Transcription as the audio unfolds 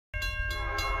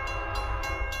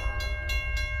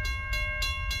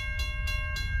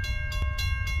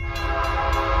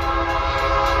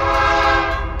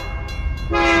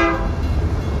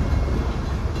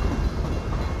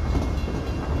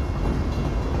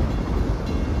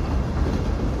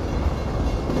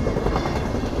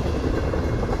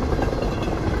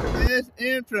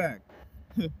Amtrak.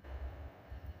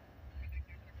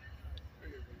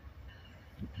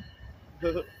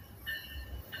 Through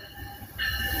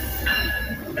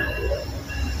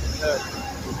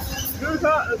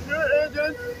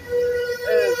engine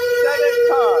is 7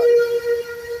 cars.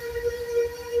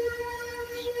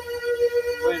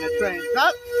 When the train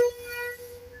stops.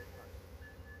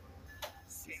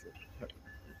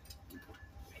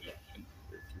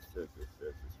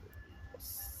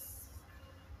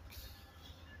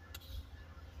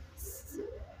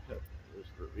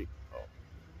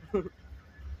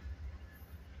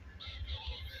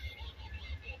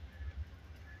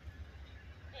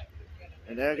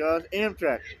 And there goes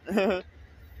Amtrak.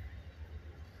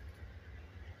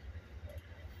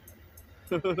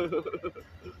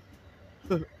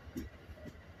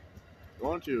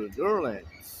 Going to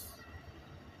Durlands.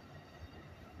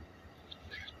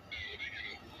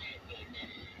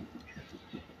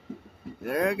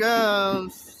 There it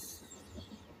goes.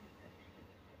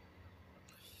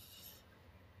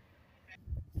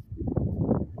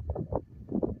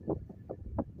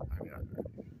 I got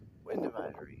wind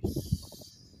advisories.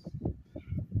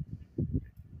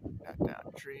 Got down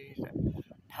trees and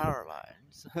power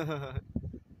lines.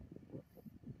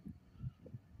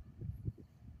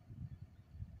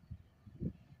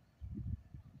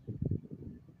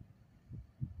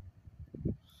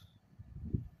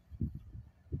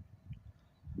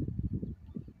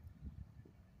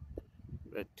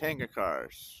 The Tanga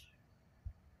cars.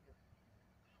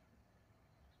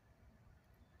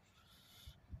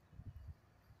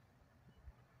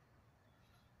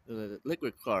 The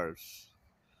liquid cars.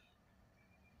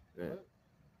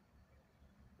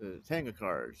 The Tanga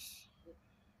cars.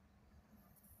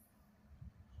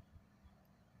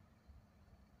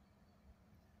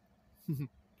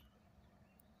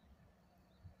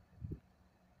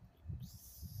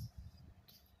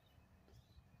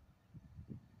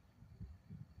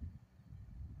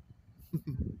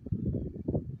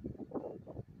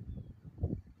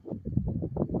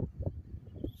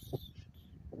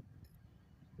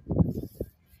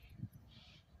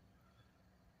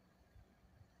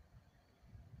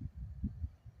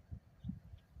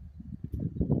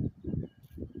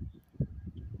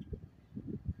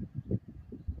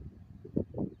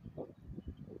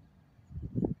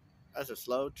 That's a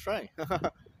slow train.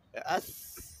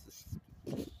 That's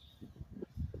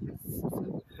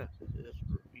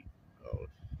oh,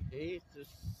 he's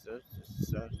just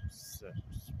such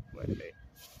way.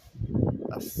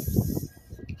 Oh,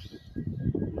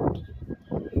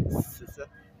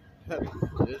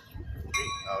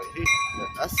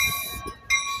 that's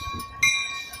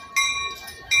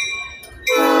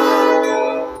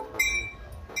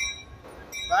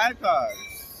 5 cars.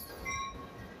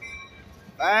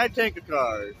 5 tanker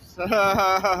cars.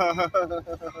 That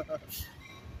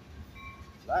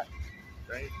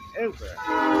train everywhere.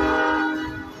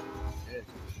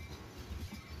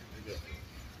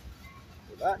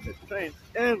 That is train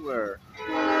everywhere.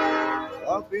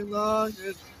 Walking along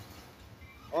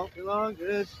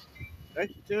this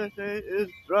next Tuesday is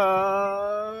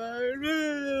dry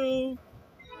rail.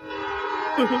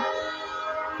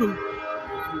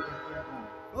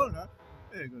 Hold on.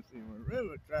 You're going to see more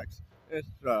railroad tracks. It's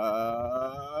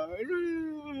dry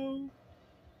rail.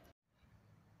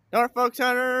 Norfolk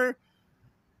Center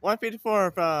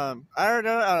 154 from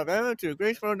Iredell, Alabama to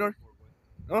Greensboro,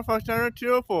 Norfolk Center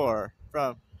 204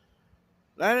 from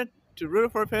Atlanta to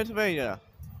Rutherford, Pennsylvania.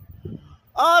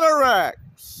 Auto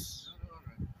wrecks.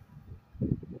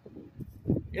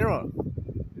 You know.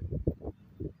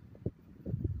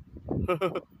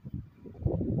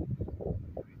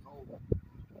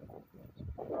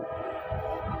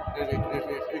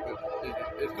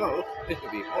 It's cold. It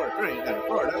could be more trains than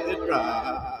Florida. It's dry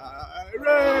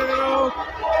rail.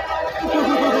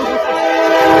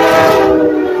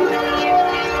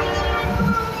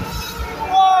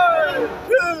 1,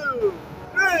 2,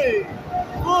 3,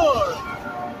 4,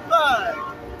 5,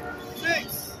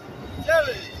 6,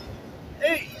 7,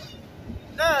 8,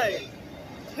 9,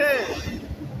 10,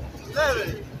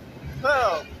 11,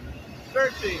 12,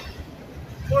 13,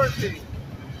 14,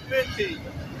 15,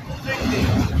 16,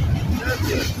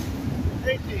 17,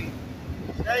 18,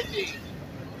 19,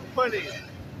 20,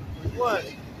 1,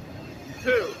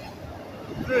 2,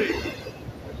 3,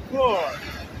 4,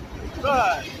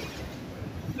 5,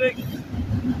 6,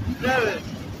 7,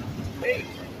 8,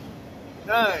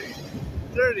 9,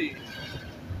 30,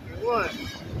 1,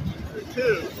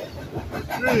 2,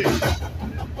 3,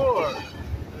 4,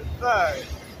 5,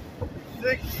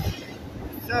 6,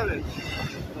 7,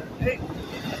 8,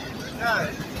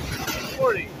 9,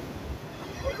 40,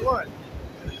 41,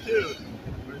 42,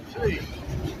 23,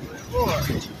 24,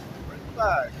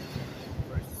 25,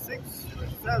 26,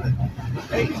 27,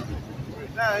 8,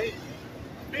 29,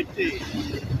 50.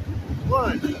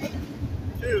 1,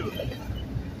 2,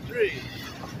 3,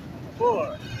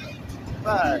 4,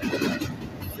 5,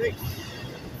 6,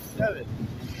 7,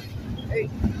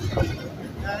 8,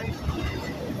 9,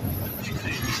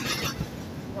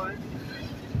 1,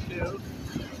 2,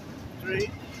 3,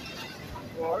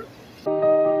 4.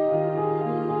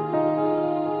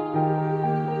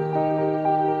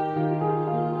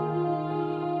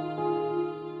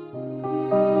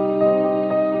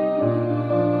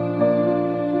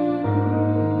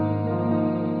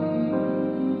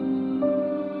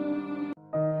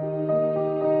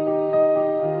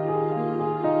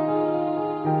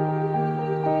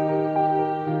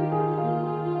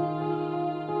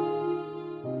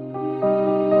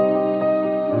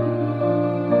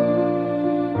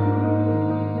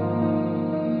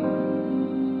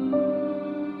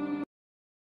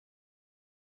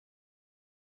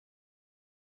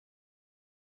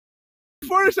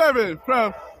 $47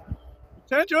 from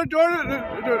Central Georgia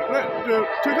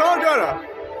to Georgia.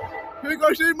 We're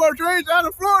going to see more trains out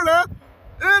of Florida.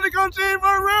 And we're going to see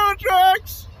more railroad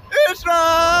tracks. It's rail!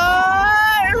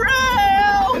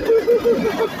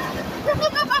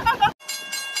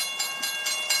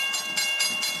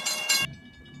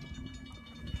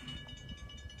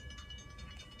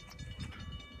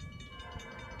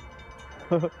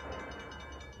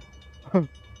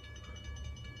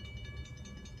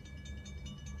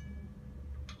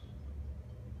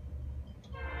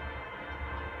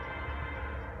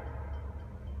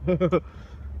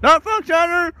 Norfolk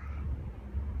Southern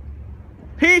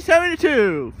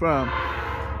P72 from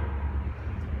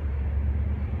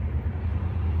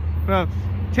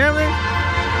Chandler.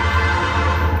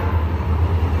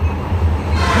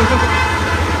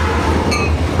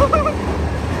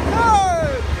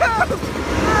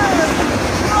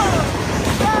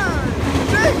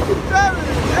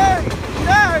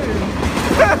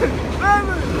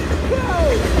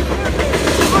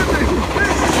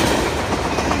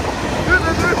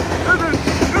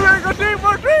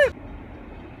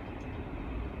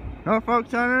 Norfolk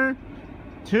Southern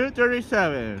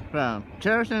 237 from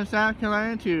Jefferson, South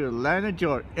Carolina to Atlanta,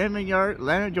 Georgia. Emmett Yard,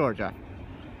 Atlanta, Georgia.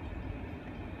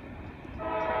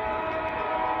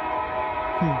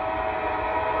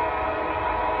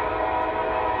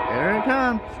 There it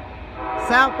comes.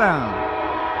 Southbound.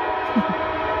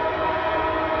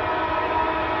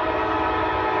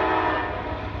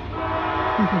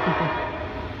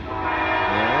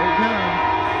 There it comes.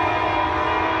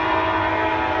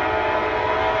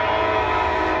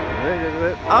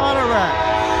 On a rack.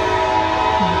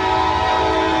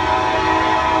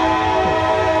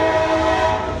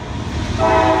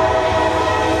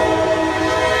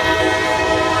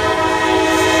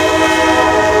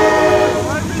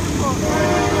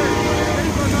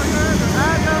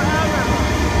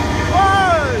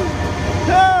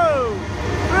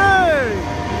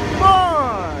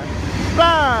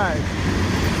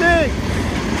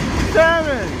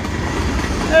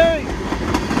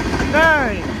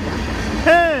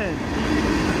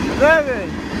 Eleven,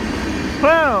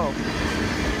 12,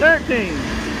 13,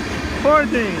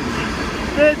 14,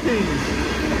 15,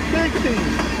 16,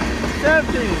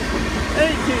 17,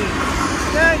 18,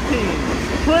 19,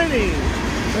 20,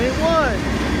 21,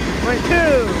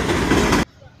 22.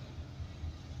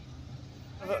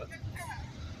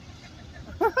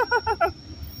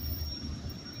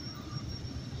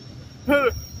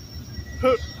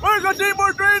 We're gonna see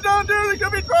more trains on there. They're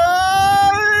gonna be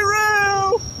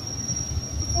rail.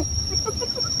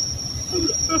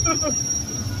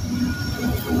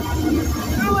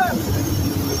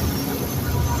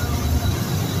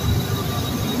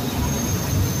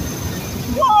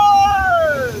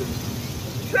 One,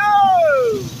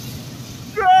 two,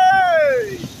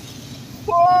 three,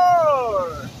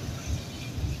 4,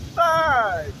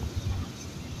 5,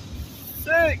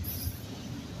 6,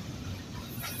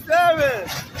 7,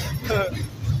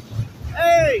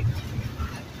 8,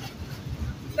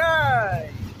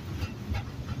 9,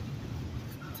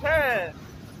 10,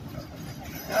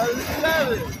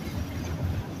 11,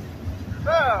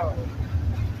 12,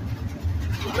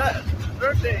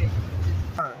 13.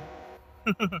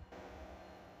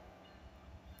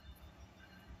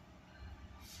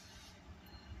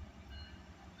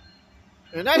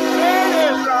 And that's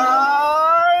it,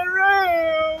 right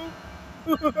room.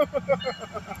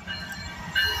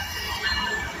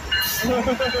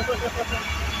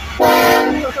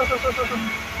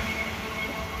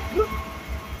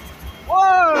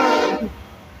 One,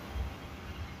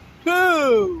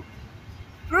 2,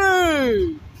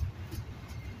 3,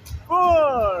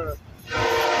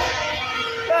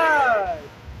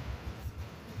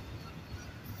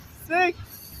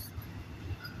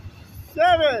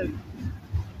 7,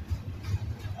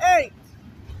 8,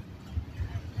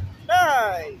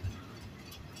 9,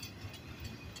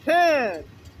 10,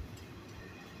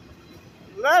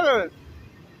 11,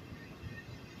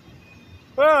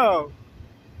 12,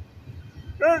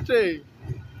 13,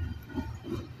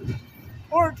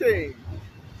 14,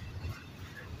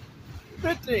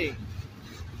 15,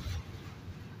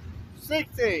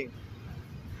 16,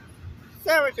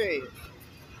 17,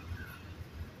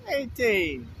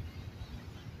 18,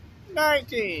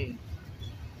 19,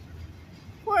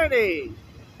 20,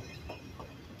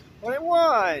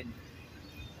 21,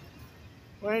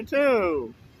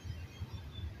 22,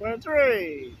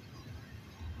 23,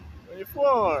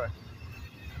 24,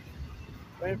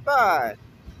 25.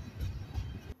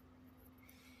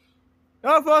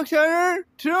 Norfolk Center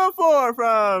 204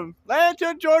 from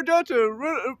Atlanta, Georgia to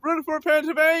Rutherford,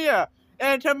 Pennsylvania.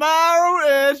 And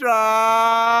tomorrow is Railfanning.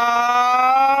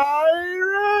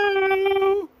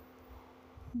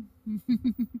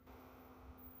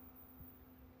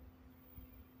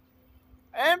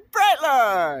 And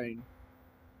Brightline.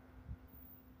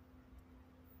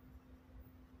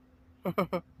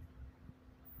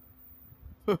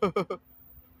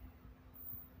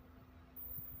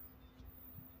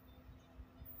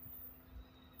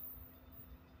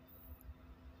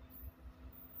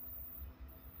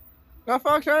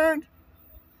 Norfolk Center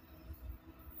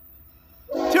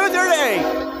 238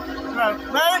 from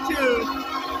latitude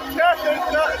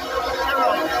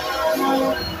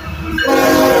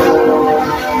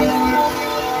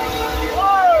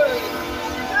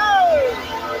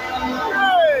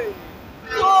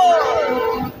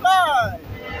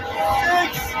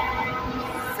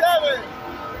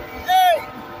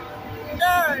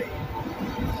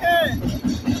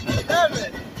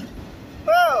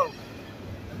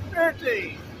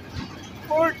Thirteen,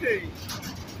 14,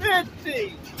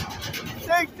 15,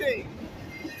 16,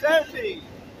 17,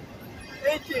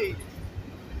 18,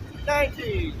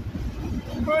 19,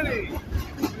 20,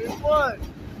 21,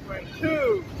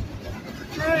 22,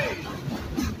 23.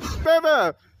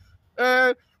 Remember,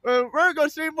 we're going to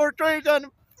see more trains on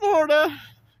Florida.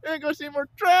 We're going to see more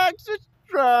tracks. It's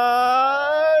Tri-Rail.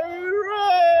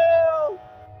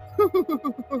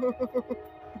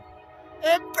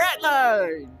 And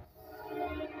Brightline.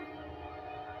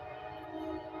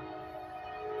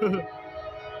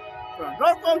 From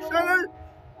Norfolk Center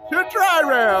to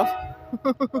Tri-Rail.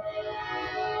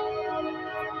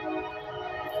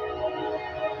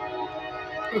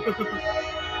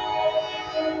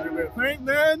 You think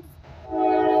then?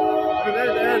 And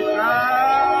then there's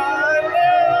Tri-Rail.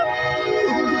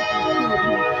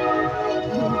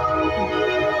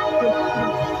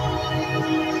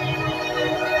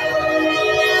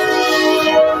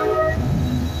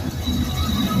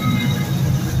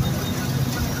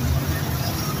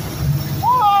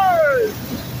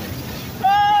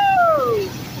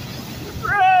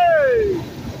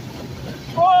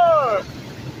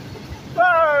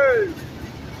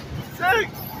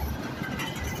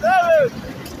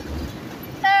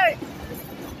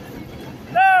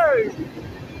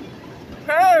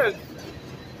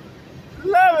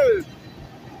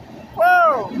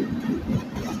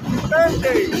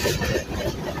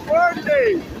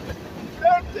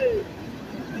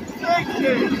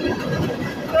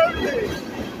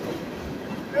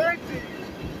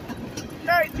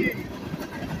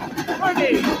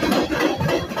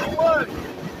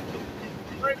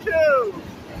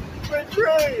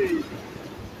 Three,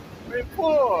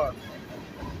 4,